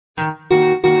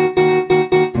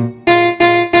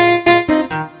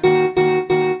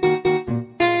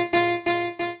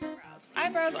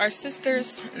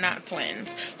sisters, not twins.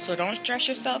 So don't stress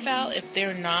yourself out if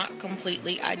they're not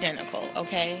completely identical,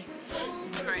 okay?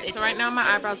 Alright, so right now my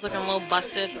eyebrows looking a little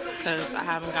busted because I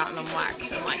haven't gotten them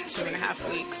waxed in like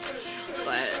 2.5 weeks.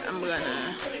 But I'm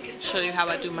gonna show you how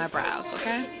I do my brows,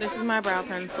 okay? This is my brow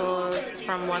pencil. It's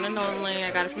from One and Only. I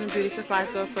got it from the beauty supply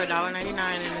store for $1.99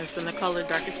 and it's in the color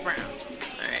darkest brown.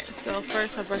 Alright, so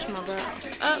first I brush my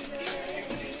brows up,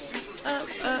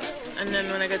 and then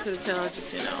when I get to the tail I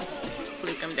just, you know,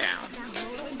 fleek them down.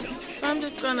 So I'm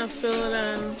just gonna fill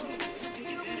it in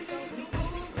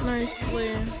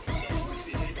nicely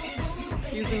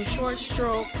using short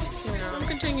strokes, you know. So I'm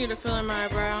continue to fill in my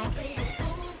eyebrow.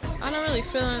 I don't really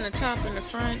fill in the top and the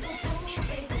front.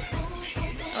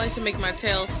 I like to make my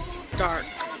tail dark.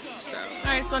 So,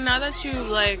 alright, so now that you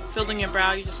like filled in your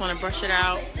brow, you just want to brush it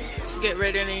out to get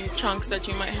rid of any chunks that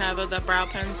you might have of the brow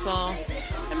pencil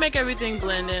and make everything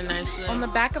blend in nicely. On the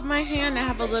back of my hand, I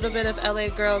have a little bit of LA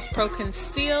Girls Pro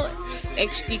Conceal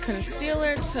HD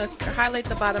Concealer to highlight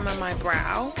the bottom of my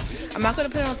brow. I'm not going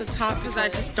to put it on the top because I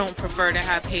just don't prefer to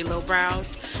have halo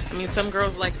brows. I mean, some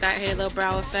girls like that halo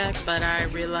brow effect, but I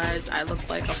realized I look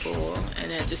like a fool and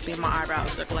it just made my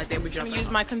eyebrows look like they were jumping. I'm going to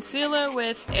use my concealer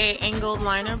with a angled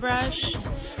liner brush.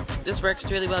 This works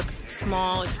really well because it's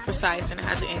small, it's precise, and it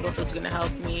has an angle, so it's going to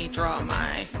help me draw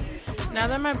my... Now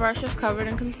that my brush is covered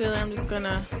in concealer, I'm just going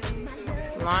to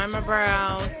line my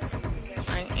brows.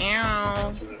 Like,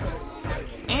 ow.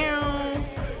 Ow.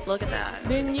 Look at that.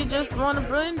 Then you just want to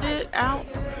blend it out.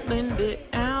 Blend it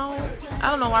out. I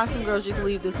don't know why some girls just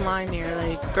leave this line there.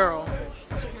 Like, girl,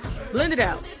 blend it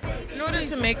out. In order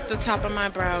to make the top of my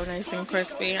brow nice and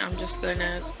crispy, I'm just going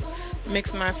to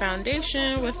mix my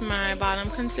foundation with my bottom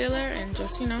concealer and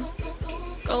just, you know,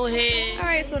 go ahead.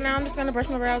 Alright, so now I'm just going to brush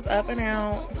my brows up and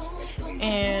out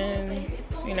and,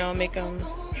 you know, make them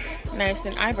nice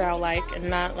and eyebrow-like and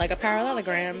not like a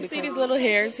parallelogram. You see these little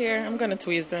hairs here? I'm going to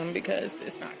tweeze them because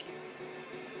it's not cute.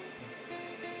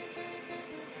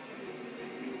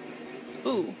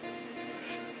 Ooh.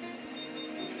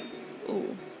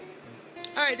 Ooh.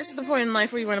 Alright, this is the point in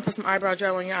life where you want to put some eyebrow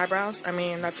gel on your eyebrows. I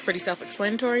mean, that's pretty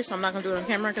self-explanatory, so I'm not going to do it on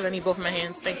camera because I need both of my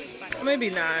hands. Thanks. Maybe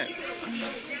not.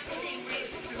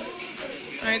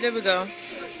 Alright, there we go.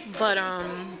 But,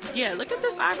 yeah, look at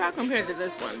this eyebrow compared to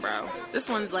this one, bro. This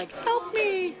one's like, help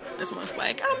me. This one's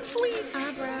like, I'm fleet.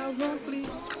 Eyebrows on fleet.